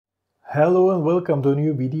Hello and welcome to a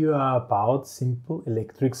new video about simple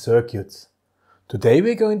electric circuits. Today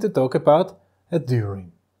we're going to talk about a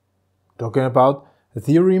theorem. Talking about a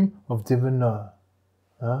theorem of Thévenins.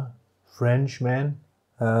 Frenchman,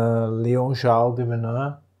 Léon Charles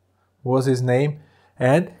Thévenin was his name,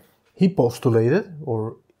 and he postulated,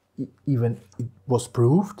 or even it was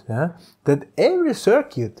proved, that every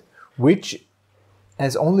circuit which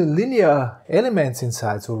has only linear elements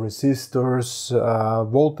inside, so resistors,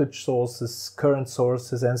 voltage sources, current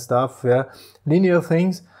sources and stuff, linear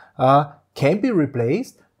things, can be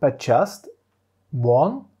replaced by just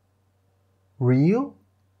one real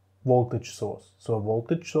voltage source. So a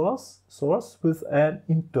voltage source with an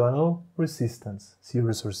internal resistance,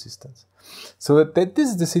 series resistance. So that this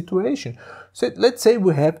is the situation. So let's say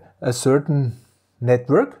we have a certain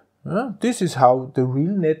network. This is how the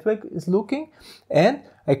real network is looking, and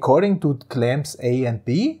according to clamps A and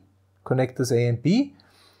B, connectors A and B,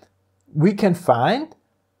 we can find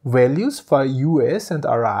values for US and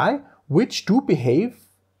RI which do behave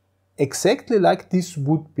exactly like this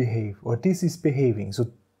would behave, or this is behaving.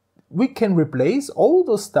 So we can replace all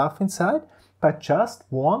the stuff inside by just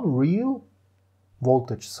one real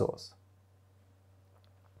voltage source.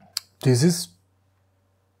 This is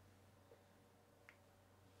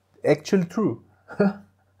actually true.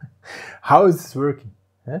 How is this working?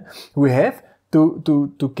 We have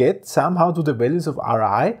to get somehow to the values of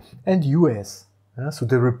Ri and US. So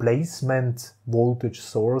the replacement voltage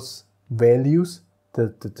source values,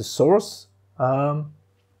 the source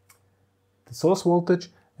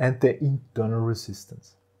voltage and the internal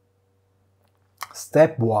resistance.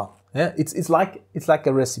 Step one. It's like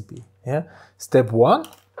a recipe. Step one.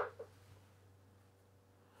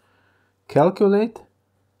 Calculate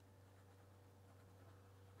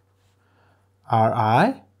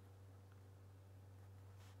Ri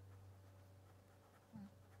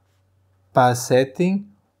by setting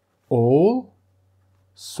all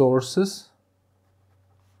sources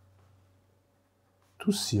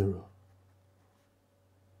to 0.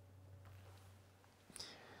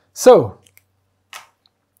 So,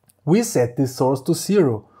 we set this source to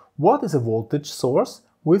 0. What is a voltage source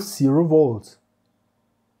with 0 volts?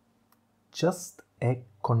 Just a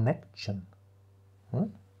connection.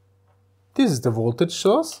 This is the voltage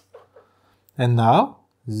source, and now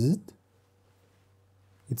it's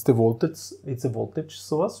a voltage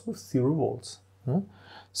source with 0 volts.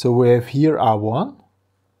 So we have here R1,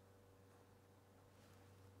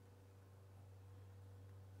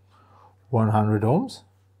 100 ohms.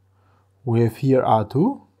 We have here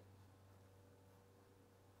R2,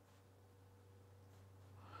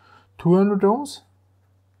 200 ohms.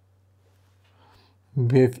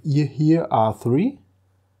 We have here R3,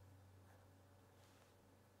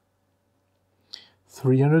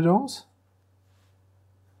 300 ohms.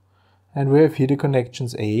 And we have here the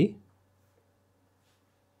connections A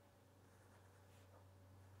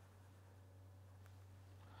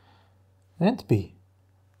and B.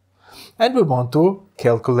 And we want to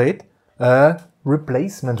calculate a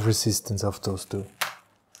replacement resistance of those two.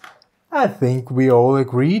 I think we all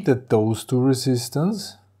agree that those two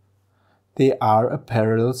resistors, they are a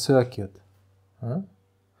parallel circuit.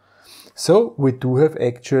 So we do have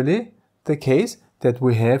actually the case that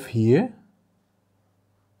we have here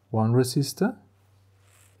one resistor,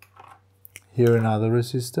 here another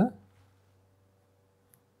resistor,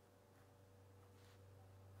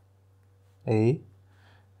 A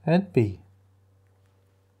and B.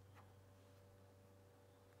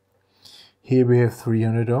 Here we have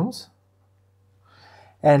 300 ohms,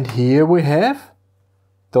 and here we have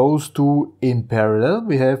those two in parallel.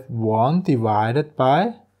 We have 1 divided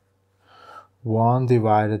by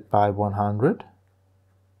 100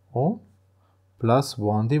 ohm plus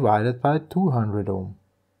 1 divided by 200 ohm.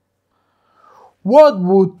 What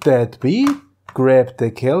would that be? Grab the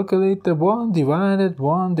calculator. 1 divided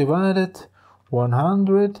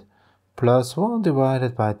 100 plus 1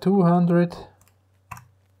 divided by 200.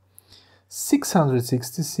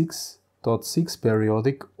 666.6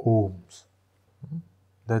 periodic ohms.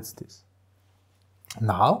 That's this.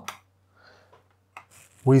 Now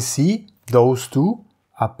we see those two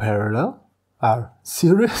are parallel, are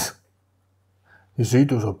series. You see,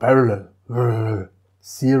 those are parallel.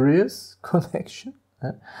 Series connection.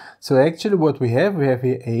 So actually what we have here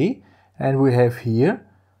A, and we have here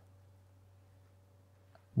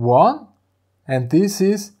 1, and this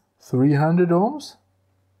is 300 ohms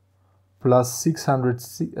plus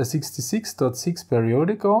 666.6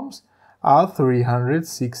 periodic ohms are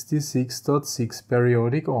 366.6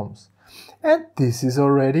 periodic ohms. And this is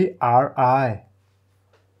already Ri.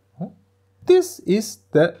 This is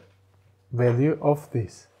the value of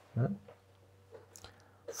this.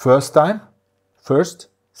 First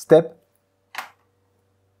step.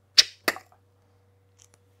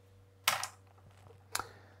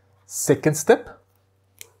 Second step.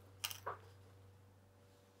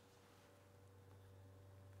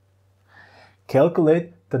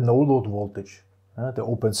 Calculate the no-load voltage, the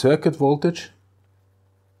open circuit voltage.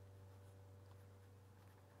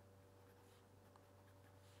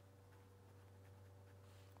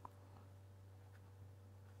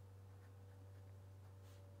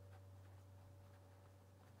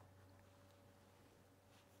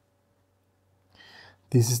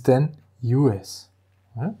 This is then US,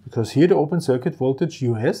 because here the open circuit voltage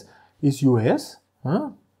US is US,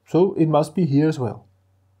 so it must be here as well.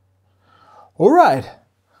 Alright,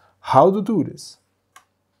 how to do this?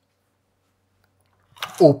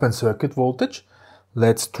 Open circuit voltage,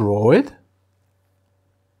 let's draw it.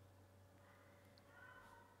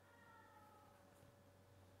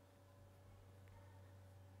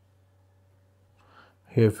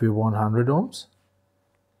 Here we have 100 ohms.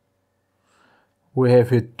 We have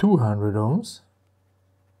here 200 ohms.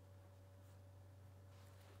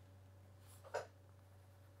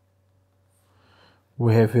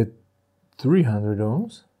 We have here 300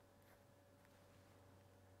 ohms.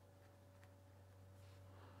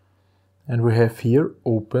 And we have here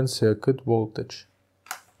open circuit voltage.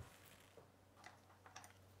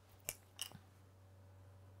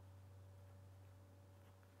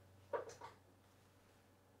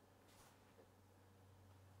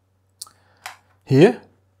 Here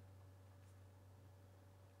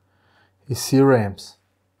is 0 amps.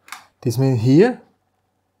 This means here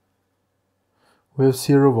we have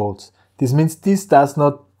 0 volts. This means this does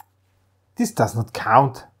not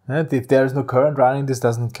count. If there is no current running, this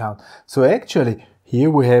doesn't count. So actually here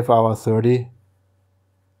we have our 30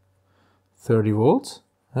 volts.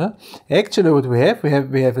 Actually what we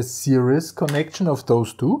have a series connection of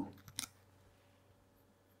those two.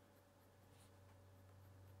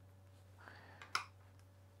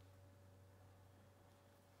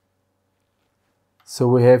 So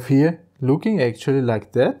we have here looking actually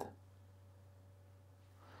like that.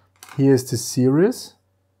 Here is the series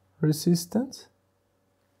resistance.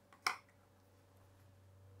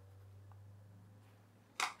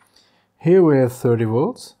 Here we have 30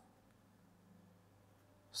 volts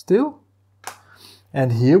still.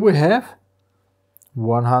 And here we have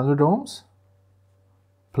 100 ohms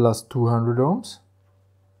plus 200 ohms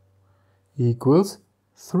equals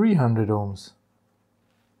 300 ohms.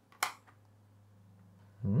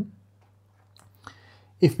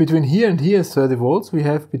 If between here and here is 30 volts, we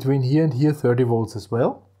have between here and here 30 volts as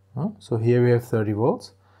well. So here we have 30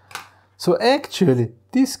 volts. So actually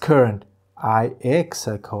this current, Ix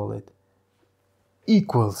I call it,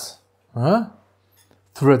 equals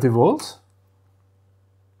 30 volts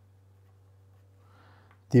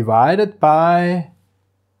divided by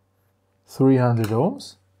 300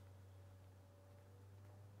 ohms.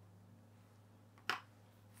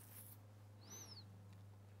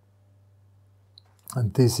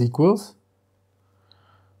 And this equals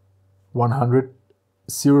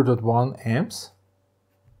 0.1 amps,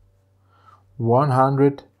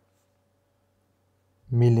 100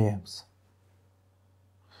 milliamps.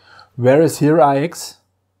 Whereas here Ix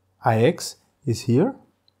is here,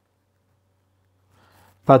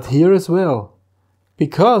 but here as well,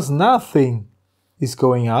 because nothing is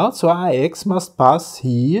going out, so Ix must pass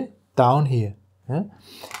here, down here.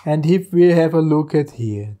 And if we have a look at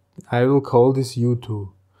here, I will call this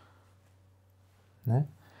U2.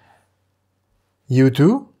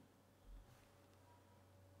 U2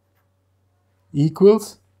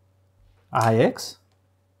 equals Ix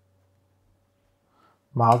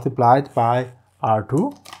multiplied by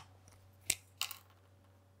R2,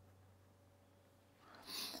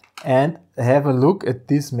 and have a look at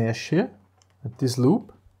this mesh here, at this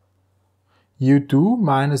loop. U2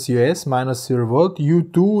 minus US minus 0 volt,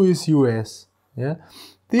 U2 is US.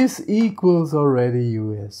 This equals already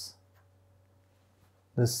US,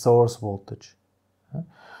 the source voltage.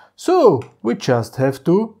 So we just have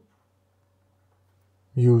to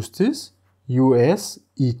use this. US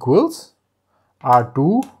equals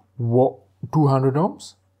R2 200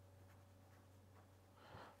 ohms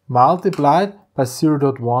multiplied by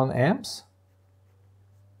 0.1 amps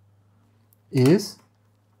is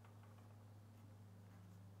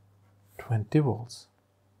 20 volts.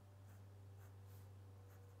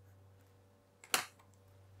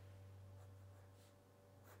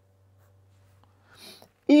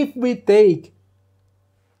 If we take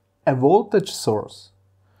a voltage source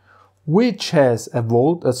which has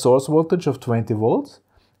a source voltage of 20 volts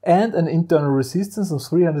and an internal resistance of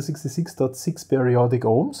 366.6 periodic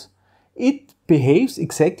ohms, it behaves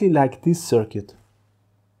exactly like this circuit.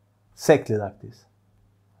 Exactly like this.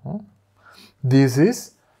 This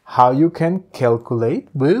is how you can calculate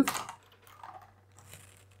with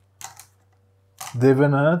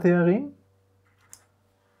Thévenins Theorem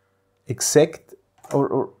exact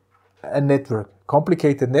or a network,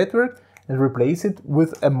 complicated network, and replace it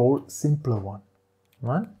with a more simpler one.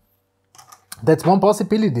 Right? That's one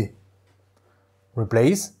possibility.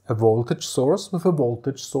 Replace a voltage source with a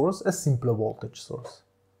voltage source, a simpler voltage source.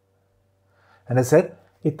 And I said,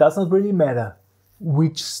 it does not really matter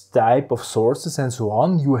which type of sources and so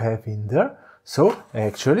on you have in there. So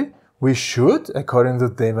actually, we should, according to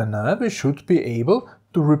Thévenins, we should be able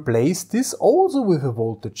to replace this also with a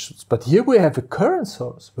voltage source. But here we have a current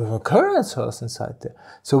source, with a current source inside there.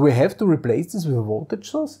 So we have to replace this with a voltage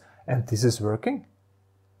source, and this is working.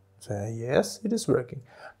 So yes, it is working.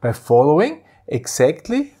 By following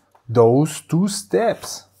exactly those two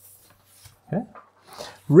steps. Okay?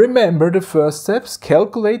 Remember the first steps,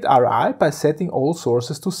 calculate Ri by setting all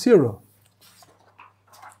sources to 0.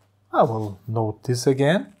 I will note this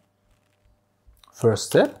again. First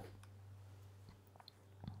step,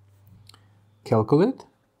 calculate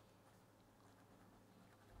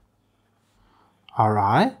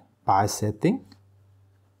Ri by setting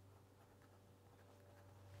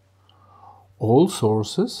all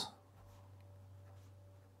sources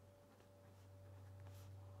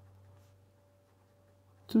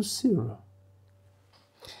to 0.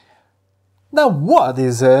 Now what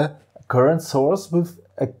is a current source with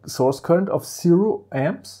a source current of 0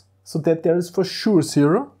 amps? So that there is for sure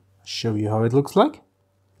 0. I'll show you how it looks like.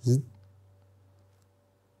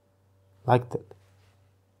 Like that.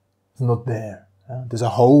 It's not there. There's a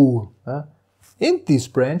hole. In this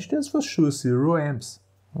branch there's for sure 0 amps.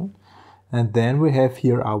 And then we have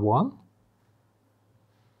here R1,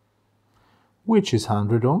 which is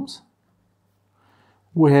 100 ohms.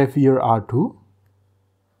 We have here R2,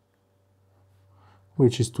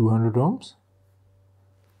 which is 200 ohms.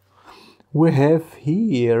 We have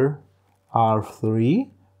here R3,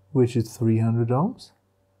 which is 300 ohms.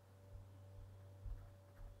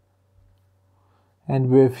 And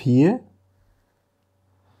we have here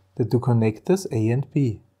the two connectors A and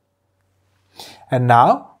B. And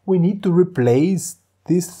now we need to replace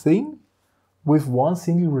this thing with one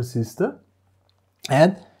single resistor.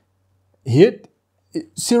 And here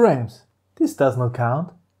 0 amps. This does not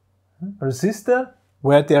count. A resistor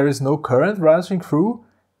where there is no current rushing through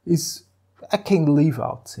is, I can leave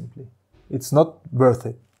out simply. It's not worth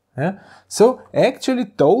it. So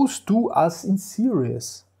actually those two are in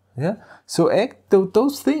series. So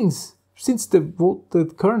those things, since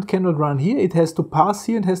the current cannot run here, it has to pass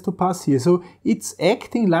here and has to pass here. So it's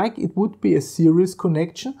acting like it would be a series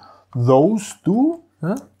connection. Those two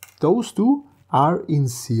are in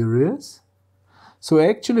series. So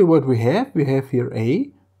actually what we have here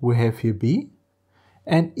A, we have here B,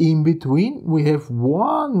 and in between we have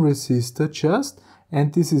one resistor just,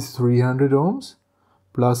 and this is 300 ohms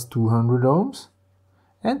plus 200 ohms,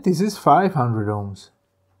 and this is 500 ohms.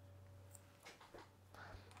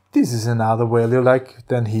 This is another value like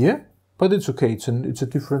than here, but it's okay, it's a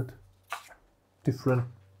different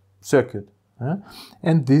circuit.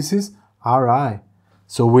 And this is Ri.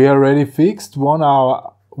 So we already fixed one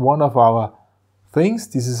of our things,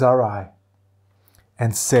 this is Ri.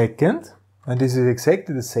 And second, and this is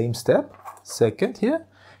exactly the same step, second here,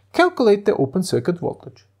 calculate the open circuit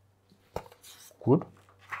voltage. Good.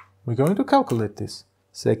 We're going to calculate this.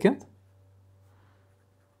 Second,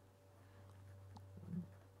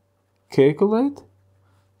 calculate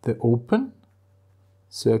the open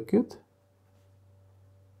circuit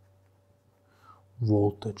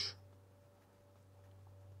voltage.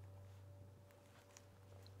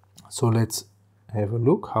 So let's have a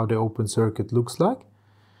look how the open circuit looks like.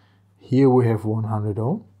 Here we have 100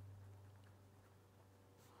 ohm.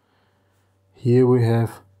 Here we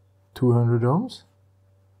have 200 ohms.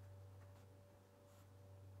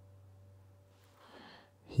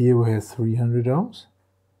 Here we have 300 ohms.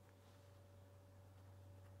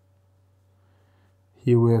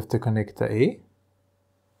 Here we have the connector A.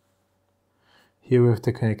 Here we have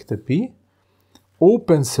the connector B.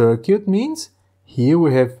 Open circuit means here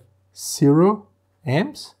we have 0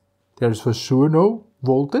 amps. There's for sure no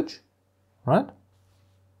voltage, right?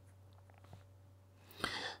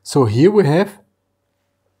 So here we have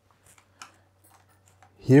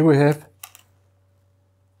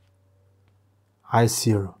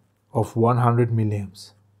I0 of 100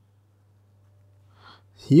 milliamps.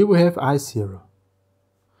 Here we have I0.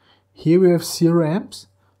 Here we have 0 amps.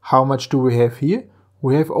 How much do we have here?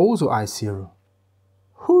 we have also I0.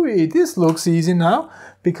 Hui, this looks easy now,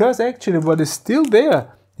 because actually what is still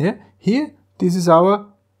there, yeah, here, this is our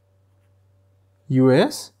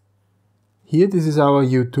US, here this is our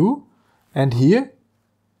U2, and here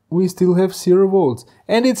we still have 0 volts.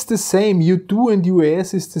 And it's the same, U2 and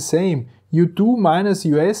US is the same. U2 minus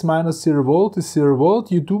US minus 0 volt is 0 volt,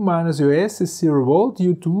 U2 minus US is 0 volt,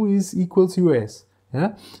 U2 is equals US.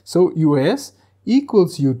 Yeah? So US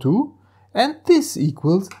equals U2, and this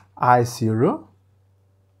equals I0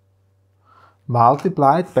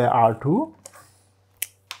 multiplied by R2,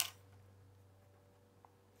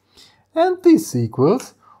 and this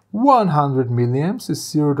equals 100 milliamps is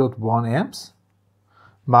 0.1 amps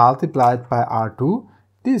multiplied by R2,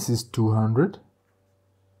 this is 200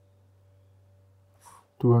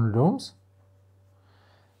 ohms,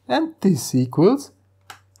 and this equals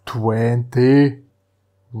 20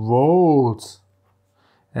 volts,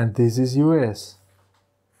 and this is US.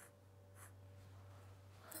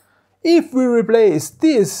 If we replace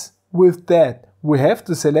this with that, we have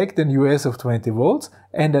to select an US of 20 volts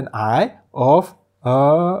and an I of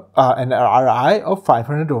an RI of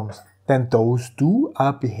 500 ohms. Then those two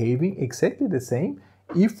are behaving exactly the same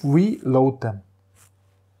if we load them.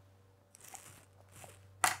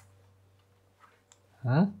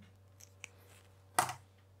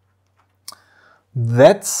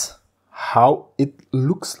 That's how it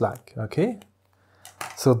looks like, okay?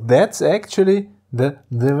 So that's actually the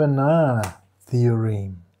Thévenins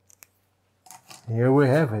theorem. Here we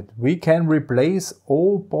have it. We can replace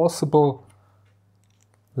all possible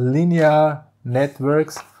linear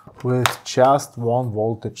networks with just one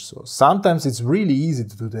voltage source. Sometimes it's really easy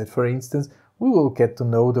to do that. For instance, we will get to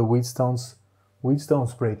know the Wheatstone's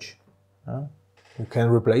bridge. You can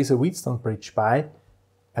replace a Wheatstone bridge by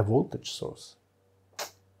a voltage source.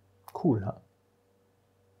 Cool, huh?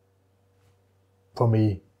 For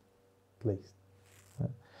me, at least.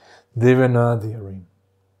 Thévenins theorem.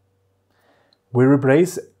 We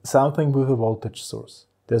replace something with a voltage source.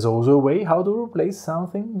 There's also a way how to replace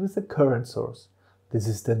something with a current source. This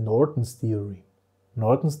is the Norton's theorem.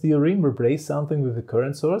 Norton's theorem, replace something with a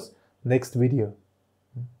current source. Next video.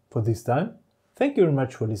 For this time, thank you very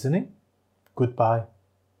much for listening. Goodbye.